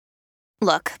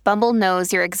Look, Bumble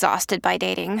knows you're exhausted by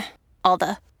dating. All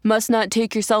the must not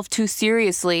take yourself too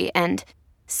seriously and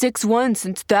 6'1"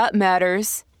 since that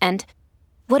matters. And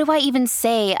what do I even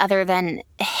say other than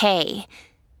hey?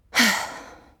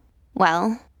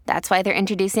 Well, that's why they're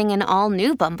introducing an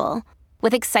all-new Bumble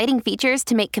with exciting features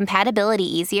to make compatibility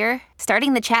easier,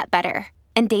 starting the chat better,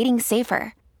 and dating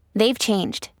safer. They've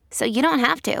changed, so you don't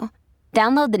have to.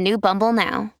 Download the new Bumble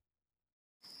now.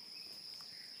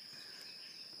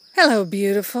 Hello,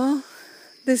 beautiful.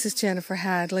 This is Jennifer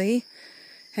Hadley,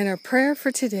 and our prayer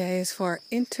for today is for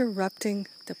interrupting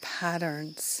the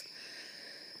patterns.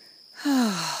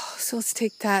 So let's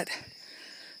take that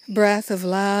breath of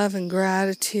love and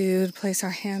gratitude, place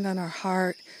our hand on our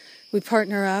heart. We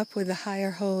partner up with the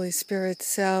higher Holy Spirit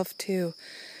self to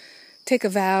take a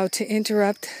vow to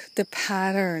interrupt the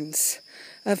patterns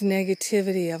of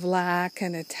negativity, of lack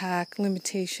and attack,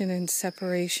 limitation and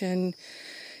separation,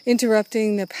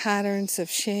 interrupting the patterns of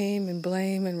shame and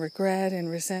blame and regret and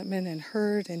resentment and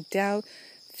hurt and doubt,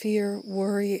 fear,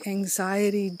 worry,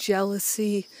 anxiety,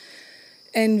 jealousy,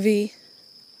 envy.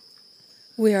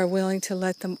 We are willing to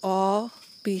let them all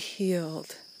be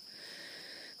healed.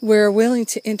 We're willing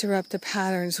to interrupt the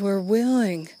patterns. We're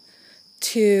willing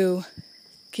to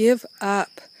give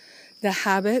up the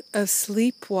habit of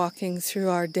sleepwalking through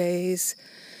our days,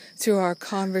 through our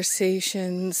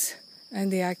conversations and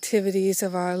the activities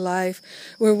of our life.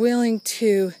 We're willing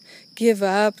to give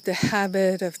up the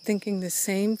habit of thinking the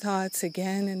same thoughts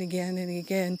again and again and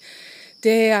again,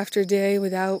 day after day,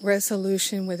 without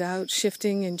resolution, without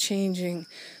shifting and changing.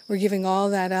 We're giving all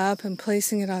that up and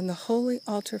placing it on the holy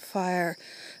altar fire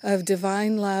of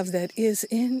divine love that is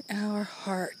in our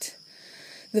heart.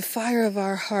 The fire of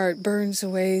our heart burns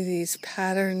away these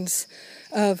patterns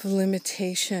of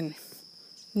limitation,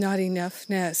 not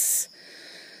enoughness.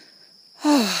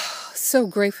 Oh, so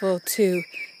grateful to,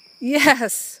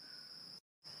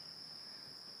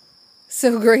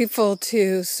 so grateful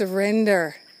to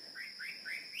surrender.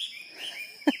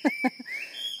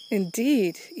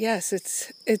 Indeed, yes,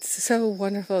 it's so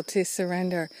wonderful to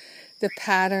surrender the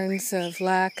patterns of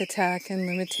lack, attack, and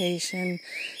limitation.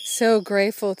 So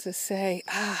grateful to say,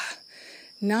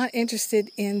 not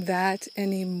interested in that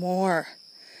anymore.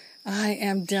 I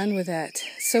am done with it.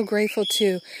 So grateful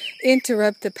to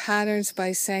interrupt the patterns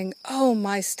by saying,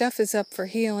 my stuff is up for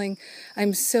healing.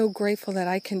 I'm so grateful that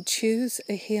I can choose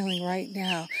a healing right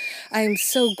now. I am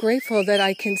so grateful that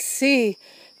I can see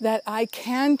that I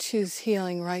can choose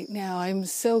healing right now. I'm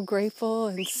so grateful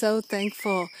and so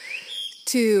thankful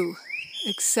to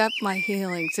accept my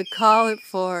healing, to call it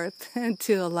forth, and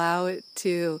to allow it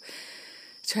to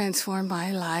transform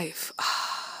my life.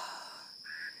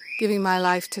 Giving my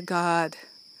life to God,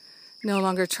 no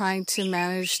longer trying to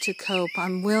manage to cope.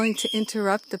 I'm willing to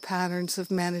interrupt the patterns of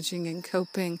managing and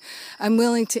coping. I'm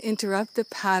willing to interrupt the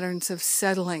patterns of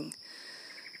settling,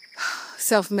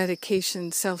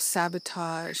 self-medication,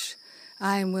 self-sabotage.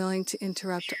 I am willing to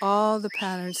interrupt all the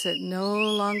patterns that no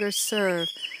longer serve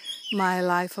my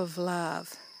life of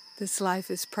love. This life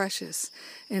is precious,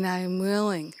 and I am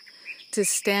willing to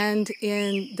stand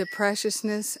in the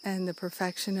preciousness and the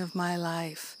perfection of my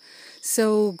life.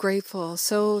 So grateful,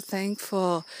 so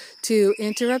thankful to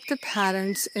interrupt the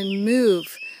patterns and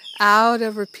move out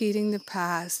of repeating the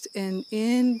past and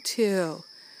into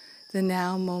the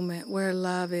now moment where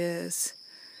love is.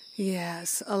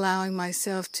 Yes, allowing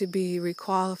myself to be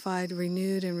requalified,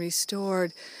 renewed, and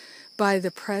restored by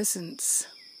the presence.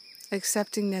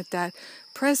 Accepting that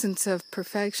presence of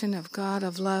perfection, of God,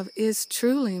 of love, is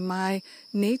truly my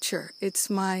nature. It's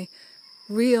my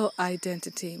real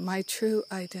identity, my true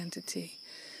identity.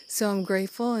 So I'm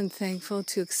grateful and thankful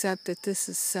to accept that this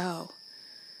is so.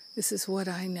 This is what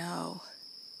I know.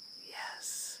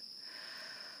 Yes.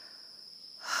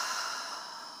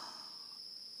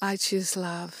 I choose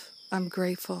love. I'm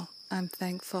grateful. I'm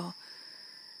thankful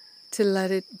to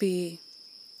let it be.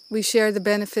 We share the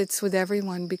benefits with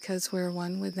everyone because we're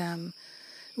one with them.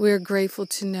 We're grateful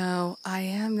to know I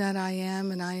am that I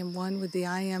am, and I am one with the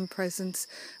I am presence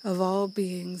of all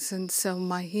beings. And so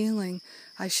my healing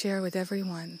I share with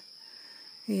everyone.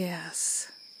 Yes,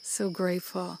 so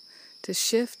grateful to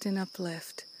shift and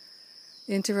uplift,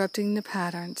 interrupting the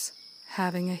patterns,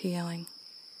 having a healing.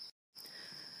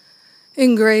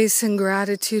 In grace and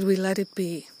gratitude we let it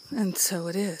be, and so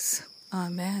it is.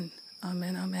 Amen,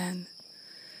 amen, amen.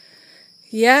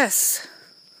 Yes.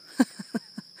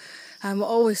 I'm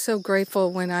always so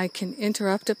grateful when I can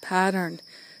interrupt a pattern,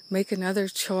 make another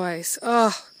choice.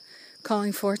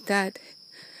 Calling forth that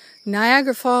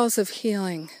Niagara Falls of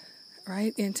healing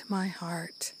right into my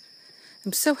heart.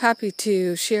 I'm so happy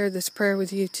to share this prayer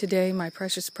with you today, my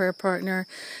precious prayer partner.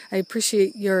 I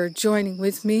appreciate your joining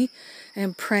with me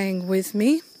and praying with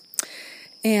me.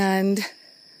 And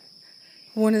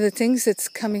one of the things that's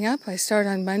coming up, I start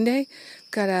on Monday,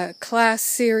 got a class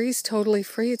series totally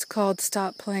free. It's called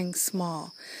Stop Playing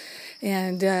Small.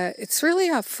 And it's really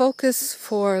a focus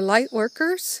for light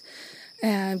workers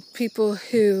and people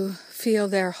who feel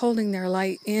they're holding their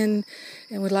light in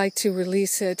and would like to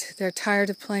release it. They're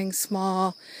tired of playing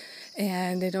small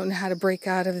and they don't know how to break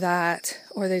out of that,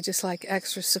 or they just like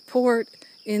extra support,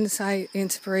 insight,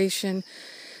 inspiration.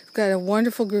 We've got a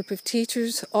wonderful group of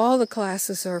teachers. All the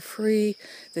classes are free.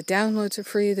 The downloads are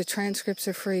free. The transcripts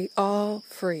are free. All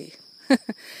free.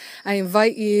 I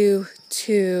invite you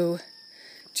to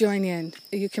join in.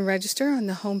 You can register on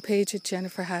the homepage at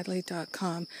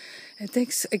jenniferhadley.com. And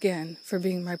thanks again for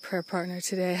being my prayer partner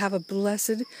today. Have a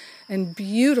blessed and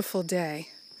beautiful day.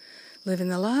 Live in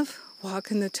the love, walk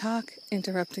in the talk,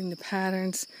 interrupting the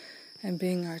patterns, and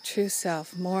being our true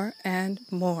self more and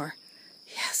more.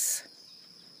 Yes.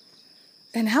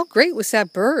 And how great was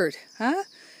that bird, huh?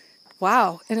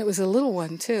 Wow. And it was a little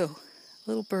one, too. A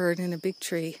little bird in a big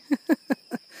tree.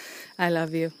 I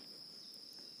love you.